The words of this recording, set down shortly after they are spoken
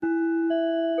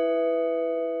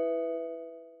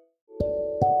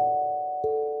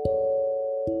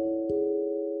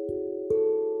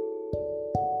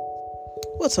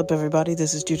What's up, everybody?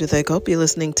 This is Judith Acope. You're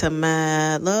listening to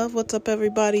Mad Love. What's up,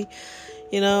 everybody?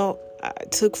 I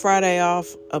took Friday off,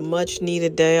 a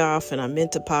much-needed day off, and I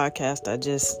meant to podcast.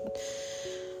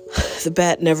 The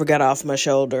bat never got off my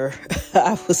shoulder.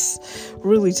 I was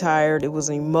really tired. It was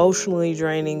an emotionally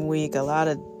draining week. A lot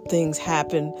of things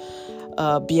happened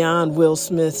beyond Will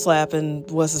Smith slapping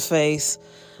what's-his-face,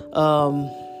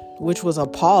 which was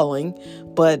appalling.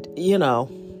 But,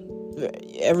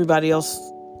 everybody else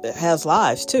has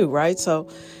lives too, right? So,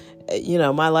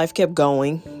 my life kept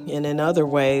going, and in other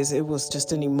ways, it was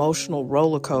just an emotional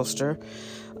roller coaster.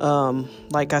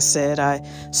 Like I said, I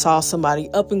saw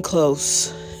somebody up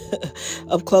close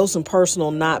and personal,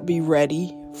 not be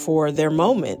ready for their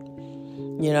moment.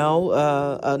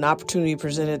 An opportunity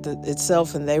presented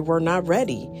itself, and they were not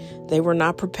ready. They were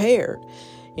not prepared.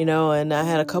 And I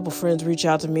had a couple friends reach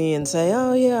out to me and say,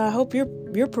 "Oh yeah, I hope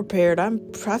you're prepared. I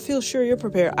feel sure you're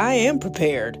prepared." I am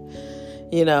prepared.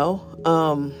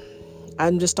 I'm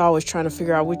just always trying to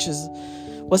figure out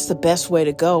what's the best way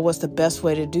to go. What's the best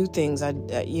way to do things?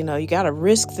 You got to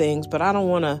risk things, but I don't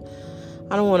want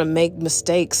to make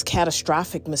mistakes,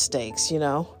 catastrophic mistakes.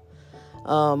 I'm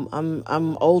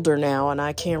older now, and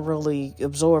I can't really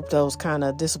absorb those kind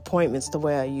of disappointments the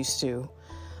way I used to.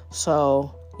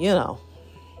 So,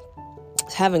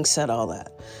 having said all that,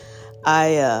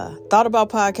 I thought about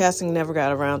podcasting, never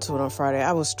got around to it on Friday.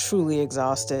 I was truly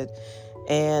exhausted.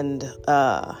 And,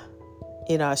 I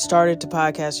started to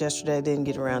podcast yesterday, didn't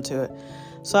get around to it.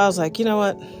 So I was like, you know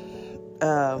what?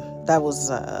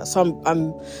 So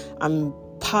I'm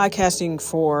podcasting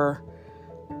for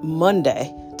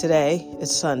Monday. Today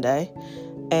it's Sunday.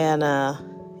 And, I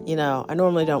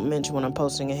normally don't mention when I'm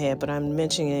posting ahead, but I'm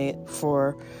mentioning it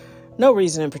for no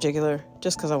reason in particular,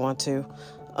 just because I want to.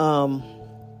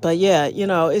 But yeah,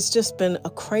 it's just been a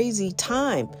crazy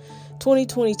time.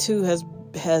 2022 has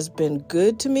been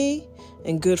good to me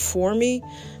and good for me,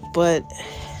 but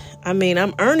I'm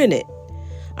earning it.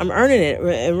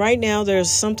 And right now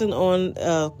there's something on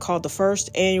called the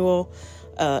first annual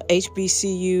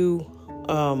HBCU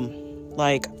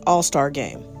all-star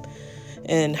game.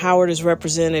 And Howard is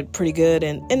represented pretty good,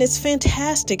 and it's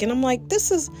fantastic. And I'm like,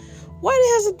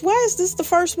 why is this the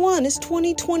first one? It's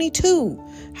 2022.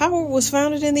 Howard was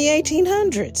founded in the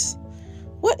 1800s.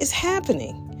 What is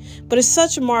happening? But it's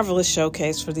such a marvelous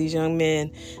showcase for these young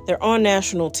men. They're on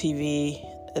national TV.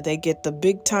 They get the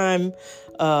big time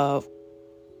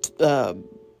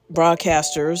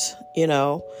broadcasters,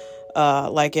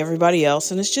 like everybody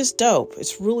else. And it's just dope.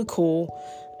 It's really cool.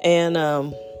 And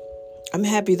I'm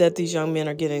happy that these young men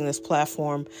are getting this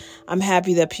platform. I'm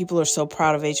happy that people are so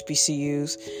proud of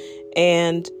HBCUs.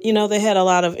 And, they had a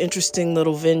lot of interesting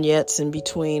little vignettes in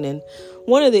between. And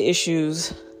one of the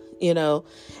issues, and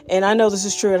I know this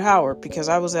is true at Howard because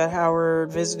I was at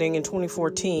Howard visiting in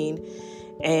 2014,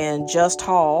 and Just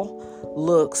Hall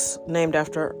looks named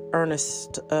after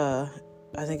Ernest, I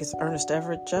think it's Ernest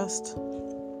Everett Just.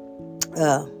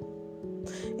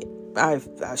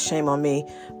 Shame on me,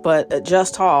 but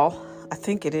Just Hall, I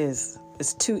think it is.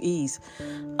 It's 2 E's.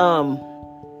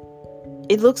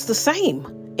 It looks the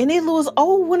same. And it was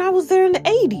old when I was there in the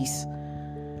 80s.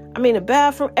 The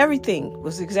bathroom, everything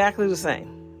was exactly the same.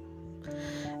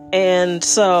 And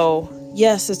so,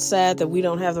 yes, it's sad that we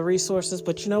don't have the resources,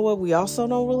 but you know what we also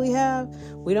don't really have?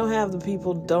 We don't have the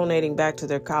people donating back to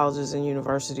their colleges and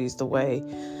universities the way,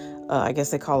 I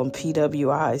guess they call them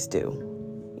PWIs do.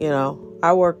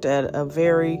 I worked at a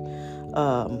very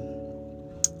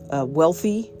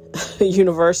wealthy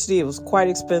university. It was quite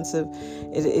expensive.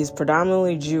 It is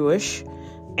predominantly Jewish.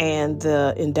 And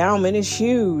the endowment is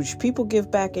huge. People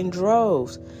give back in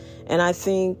droves. And I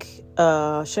think,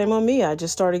 shame on me, I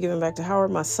just started giving back to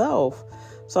Howard myself.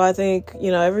 So I think,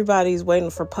 everybody's waiting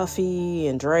for Puffy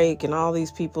and Drake and all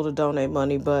these people to donate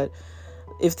money. But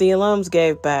if the alums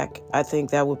gave back, I think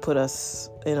that would put us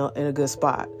in a good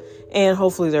spot. And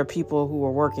hopefully there are people who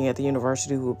are working at the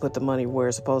university who will put the money where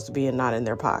it's supposed to be and not in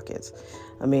their pockets.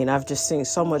 I've just seen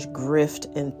so much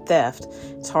grift and theft.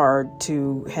 It's hard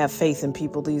to have faith in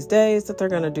people these days that they're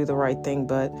going to do the right thing.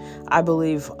 But I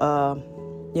believe,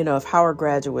 if Howard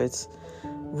graduates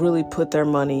really put their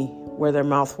money where their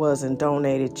mouth was and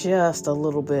donated just a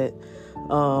little bit,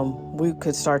 we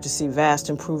could start to see vast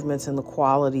improvements in the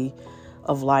quality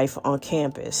of life on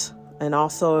campus. And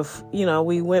also if,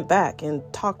 we went back and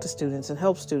talked to students and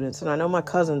helped students. And I know my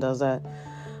cousin does that.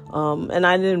 And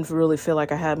I didn't really feel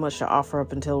like I had much to offer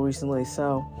up until recently.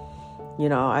 So,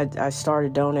 I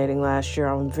started donating last year.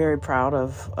 I'm very proud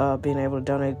of being able to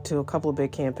donate to a couple of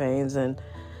big campaigns. And,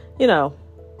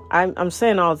 I'm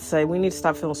saying all to say we need to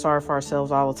stop feeling sorry for ourselves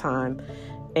all the time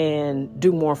and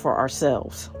do more for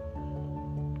ourselves.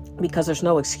 because there's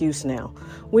no excuse now.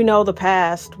 We know the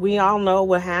past. We all know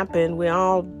what happened. We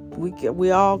all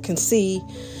can see,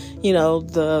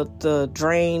 the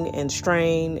drain and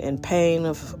strain and pain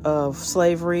of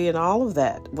slavery and all of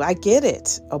that. I get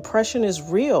it. Oppression is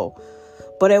real.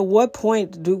 But at what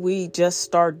point do we just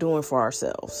start doing for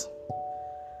ourselves?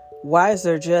 Why is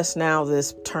there just now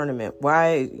this tournament?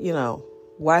 Why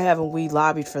haven't we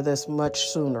lobbied for this much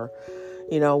sooner?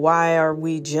 Why are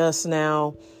we just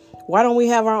now? Why don't we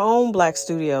have our own black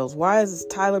studios? Why is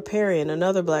Tyler Perry and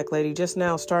another black lady just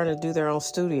now starting to do their own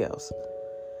studios?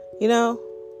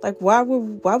 Why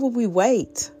would we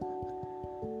wait?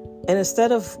 And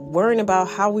instead of worrying about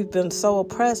how we've been so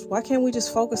oppressed, why can't we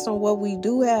just focus on what we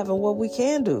do have and what we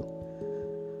can do?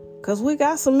 Because we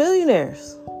got some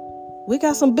millionaires. We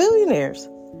got some billionaires.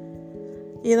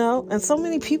 And so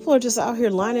many people are just out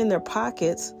here lining their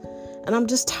pockets. And I'm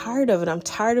just tired of it. I'm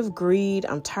tired of greed.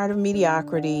 I'm tired of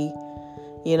mediocrity.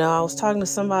 I was talking to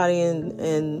somebody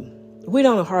and we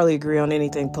don't hardly agree on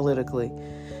anything politically.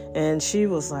 And she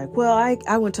was like, well,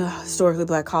 I went to a historically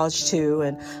black college too.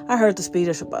 And I heard the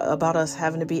speech about us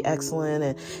having to be excellent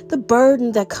and the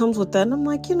burden that comes with that. And I'm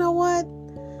like, you know what?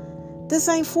 This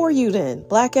ain't for you then.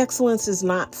 Black excellence is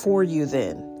not for you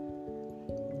then.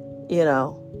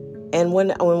 And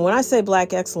when I say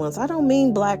black excellence, I don't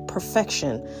mean black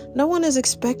perfection. No one is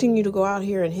expecting you to go out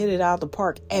here and hit it out of the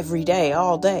park every day,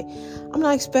 all day. I'm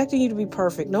not expecting you to be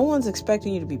perfect. No one's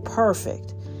expecting you to be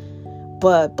perfect.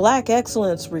 But black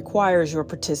excellence requires your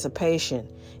participation.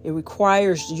 It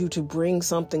requires you to bring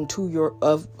something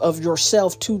of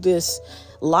yourself to this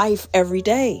life every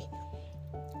day.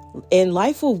 And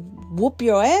life will whoop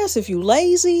your ass if you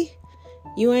lazy.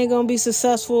 You ain't going to be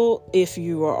successful if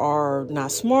you are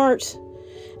not smart.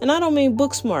 And I don't mean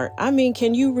book smart. I mean,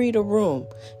 can you read a room?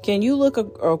 Can you look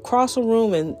across a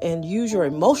room and use your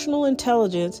emotional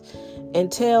intelligence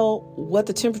and tell what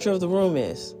the temperature of the room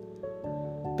is?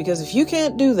 Because if you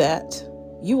can't do that,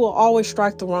 you will always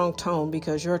strike the wrong tone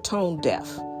because you're tone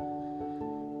deaf.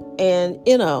 And,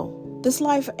 this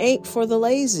life ain't for the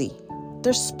lazy.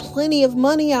 There's plenty of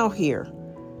money out here.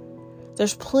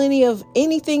 There's plenty of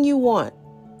anything you want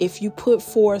if you put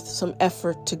forth some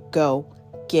effort to go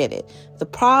get it. The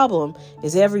problem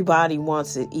is everybody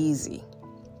wants it easy.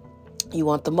 You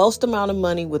want the most amount of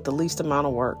money with the least amount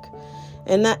of work.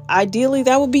 And that ideally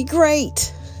that would be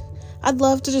great. I'd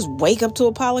love to just wake up to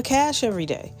a pile of cash every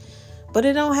day, but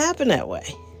it don't happen that way.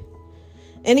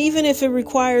 And even if it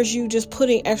requires you just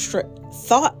putting extra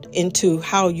thought into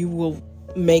how you will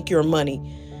make your money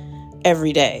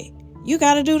every day, you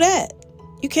got to do that.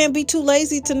 You can't be too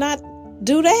lazy to not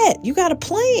do that. You got to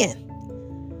plan.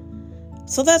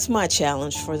 So that's my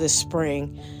challenge for this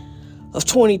spring of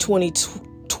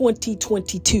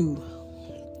 2022.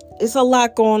 It's a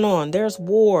lot going on. There's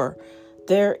war.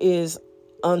 There is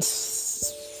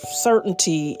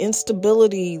uncertainty,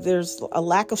 instability. There's a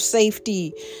lack of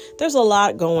safety. There's a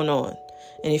lot going on.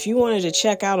 And if you wanted to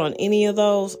check out on any of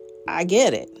those, I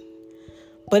get it.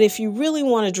 But if you really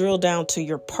want to drill down to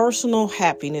your personal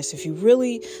happiness, if you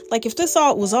really, if this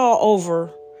was all over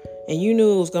and you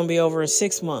knew it was going to be over in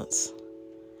 6 months,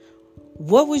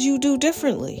 what would you do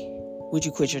differently? Would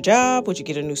you quit your job? Would you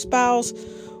get a new spouse?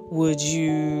 Would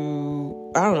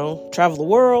you, travel the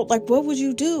world? What would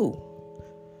you do?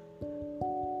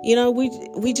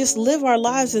 We just live our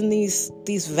lives in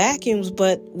these vacuums,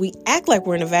 but we act like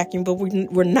we're in a vacuum, but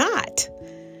we're not.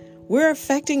 We're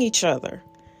affecting each other.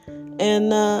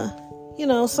 And,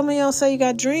 some of y'all say you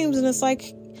got dreams, and it's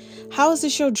like, how is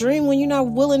this your dream when you're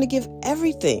not willing to give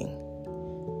everything?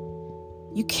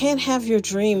 You can't have your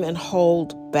dream and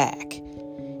hold back.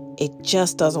 It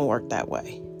just doesn't work that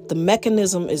way. The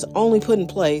mechanism is only put in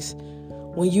place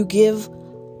when you give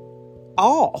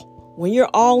all. When you're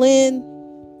all in,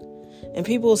 and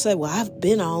people will say, well, I've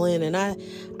been all in and I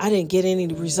didn't get any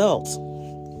results.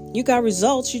 You got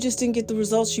results. You just didn't get the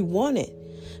results you wanted.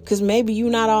 Because maybe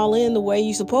you're not all in the way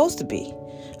you're supposed to be.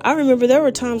 I remember there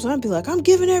were times when I'd be like, I'm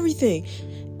giving everything.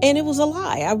 And it was a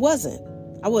lie. I wasn't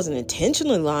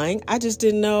intentionally lying. I just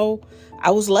didn't know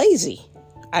I was lazy.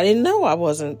 I didn't know I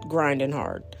wasn't grinding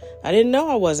hard. I didn't know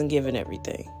I wasn't giving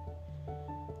everything.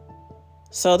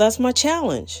 So that's my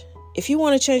challenge. If you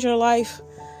want to change your life,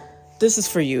 this is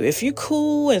for you. If you're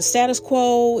cool and status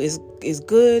quo is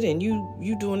good and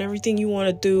you doing everything you want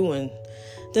to do, and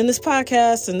then this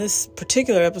podcast and this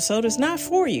particular episode is not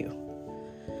for you.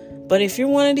 But if you're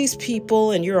one of these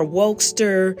people and you're a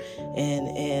wokester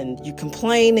and you're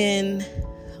complaining,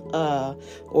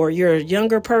 or you're a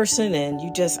younger person and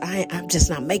I'm just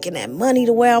not making that money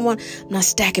the way I want. I'm not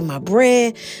stacking my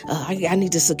bread. I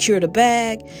need to secure the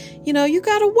bag. You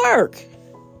got to work.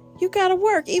 You got to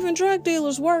work. Even drug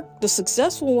dealers work. The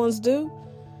successful ones do.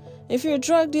 If you're a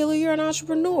drug dealer, you're an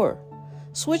entrepreneur.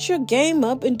 Switch your game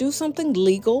up and do something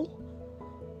legal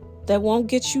that won't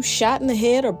get you shot in the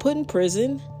head or put in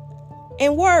prison,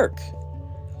 and work.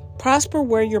 Prosper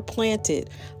where you're planted.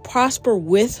 Prosper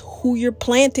with who you're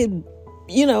planted,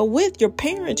 with your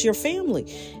parents, your family.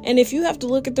 And if you have to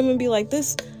look at them and be like,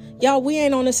 y'all, we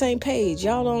ain't on the same page.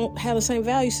 Y'all don't have the same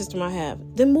value system I have.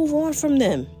 Then move on from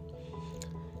them.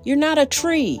 You're not a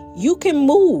tree. You can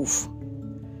move.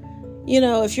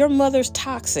 If your mother's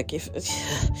toxic,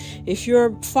 if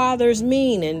your father's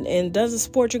mean and doesn't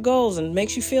support your goals and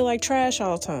makes you feel like trash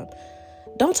all the time,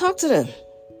 don't talk to them.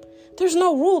 There's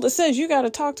no rule that says you got to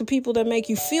talk to people that make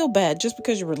you feel bad just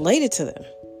because you're related to them.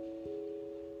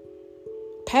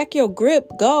 Pack your grip,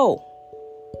 go.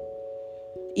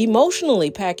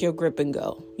 Emotionally pack your grip and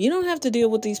go. You don't have to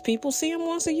deal with these people. See them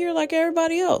once a year like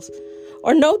everybody else.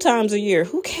 Or no times a year.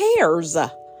 Who cares?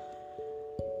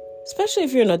 Especially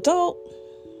if you're an adult.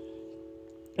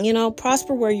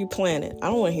 Prosper where you planted. I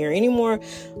don't want to hear any more.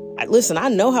 Listen, I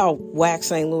know how whack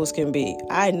St. Louis can be.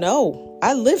 I know.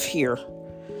 I live here.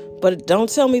 But don't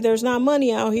tell me there's not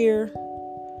money out here,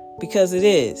 because it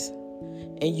is.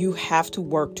 And you have to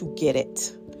work to get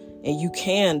it. And you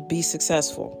can be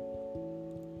successful.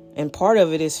 And part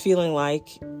of it is feeling like,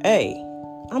 hey,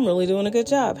 I'm really doing a good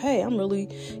job. Hey, I'm really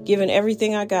giving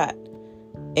everything I got.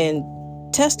 And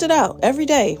test it out every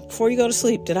day before you go to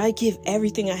sleep. Did I give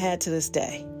everything I had to this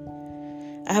day?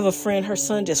 I have a friend, her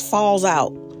son just falls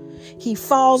out. He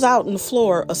falls out on the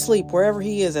floor asleep wherever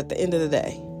he is at the end of the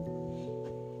day.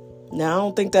 Now, I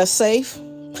don't think that's safe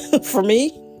for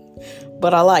me,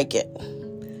 but I like it.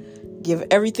 Give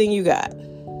everything you got.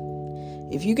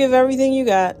 If you give everything you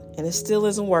got and it still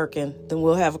isn't working, then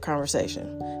we'll have a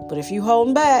conversation. But if you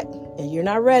holding back and you're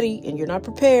not ready and you're not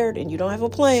prepared and you don't have a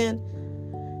plan,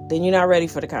 then you're not ready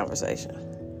for the conversation.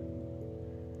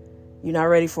 You're not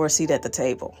ready for a seat at the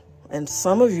table. And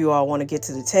some of you all want to get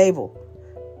to the table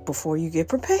before you get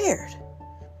prepared.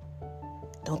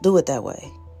 Don't do it that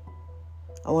way.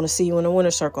 I want to see you in the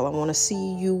winner's circle. I want to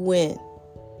see you win.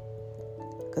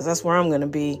 Because that's where I'm going to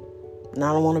be. And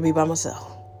I don't want to be by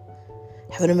myself.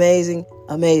 Have an amazing,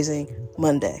 amazing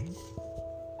Monday.